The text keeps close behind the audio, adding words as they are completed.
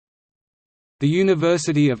The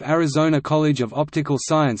University of Arizona College of Optical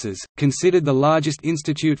Sciences, considered the largest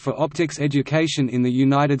institute for optics education in the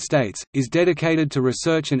United States, is dedicated to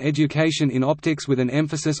research and education in optics with an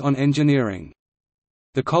emphasis on engineering.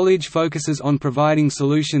 The college focuses on providing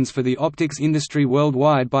solutions for the optics industry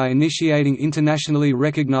worldwide by initiating internationally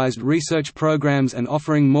recognized research programs and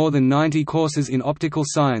offering more than 90 courses in optical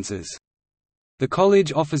sciences. The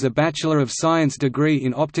college offers a Bachelor of Science degree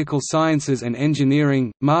in Optical Sciences and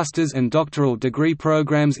Engineering, master's and doctoral degree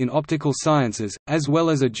programs in Optical Sciences, as well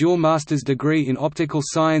as a dual master's degree in Optical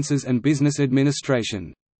Sciences and Business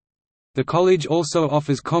Administration. The college also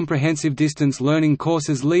offers comprehensive distance learning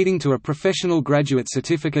courses leading to a professional graduate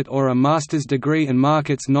certificate or a master's degree and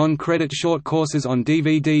markets non-credit short courses on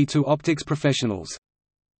DVD to optics professionals.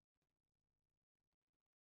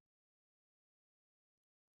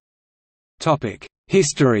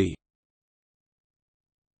 History.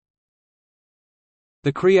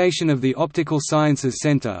 The creation of the Optical Sciences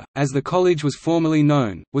Center, as the college was formerly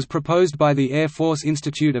known, was proposed by the Air Force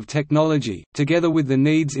Institute of Technology, together with the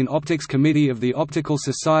Needs in Optics Committee of the Optical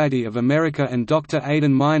Society of America and Dr.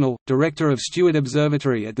 Aidan Meinl, director of Steward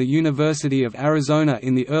Observatory at the University of Arizona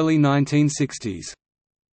in the early 1960s.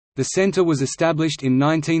 The center was established in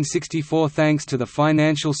 1964 thanks to the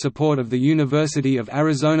financial support of the University of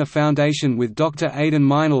Arizona Foundation with Dr. Aidan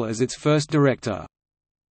Meinl as its first director.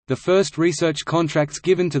 The first research contracts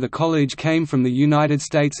given to the college came from the United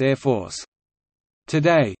States Air Force.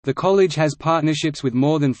 Today, the college has partnerships with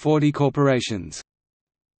more than 40 corporations.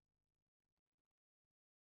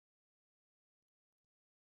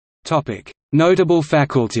 Notable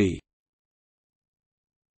faculty.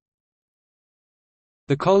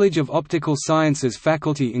 The College of Optical Sciences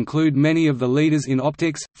faculty include many of the leaders in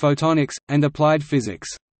optics, photonics, and applied physics.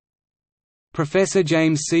 Professor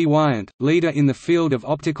James C. Wyant, leader in the field of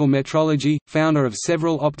optical metrology, founder of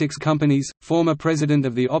several optics companies, former president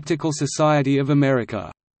of the Optical Society of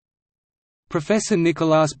America. Professor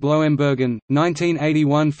Nicolaas Bloembergen,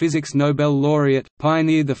 1981 Physics Nobel laureate,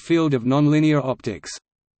 pioneered the field of nonlinear optics.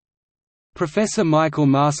 Professor Michael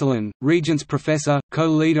Marcellin, Regents Professor,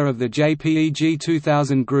 co-leader of the JPEG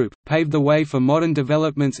 2000 group, paved the way for modern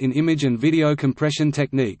developments in image and video compression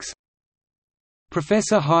techniques.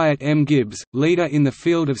 Professor Hyatt M. Gibbs, leader in the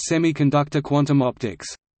field of semiconductor quantum optics.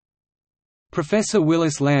 Professor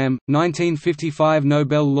Willis Lamb, 1955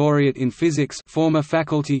 Nobel laureate in physics, former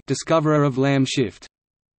faculty, discoverer of Lamb shift.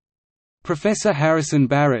 Professor Harrison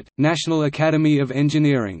Barrett, National Academy of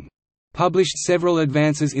Engineering. Published several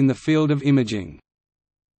advances in the field of imaging.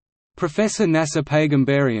 Professor Nasser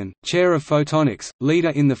Pagambarian, Chair of Photonics, leader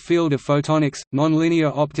in the field of photonics,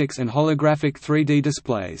 nonlinear optics and holographic 3D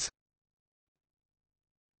displays.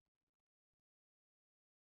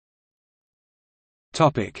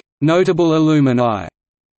 Notable alumni.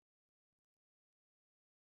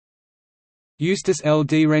 Eustace L.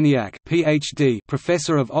 D. Reniak, Ph.D.,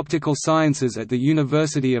 Professor of Optical Sciences at the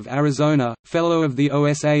University of Arizona, Fellow of the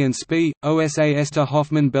OSA and SPE, OSA Esther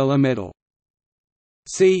Hoffman Bella Medal.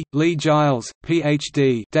 C. Lee Giles,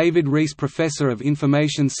 Ph.D., David Rees Professor of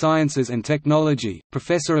Information Sciences and Technology,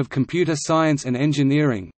 Professor of Computer Science and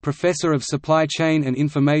Engineering, Professor of Supply Chain and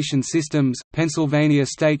Information Systems, Pennsylvania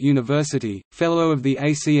State University, Fellow of the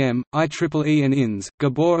ACM, IEEE and INS,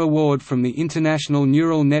 Gabor Award from the International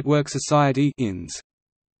Neural Network Society INS.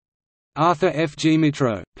 Arthur F. G.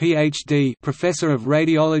 Mitro, Ph.D., Professor of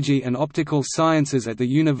Radiology and Optical Sciences at the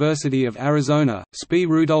University of Arizona, SPE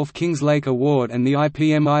Rudolph Kingslake Award and the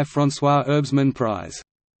IPMI François Herbesman Prize.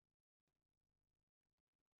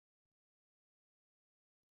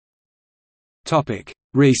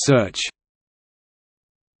 Research.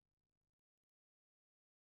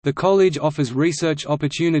 The college offers research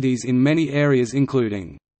opportunities in many areas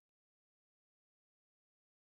including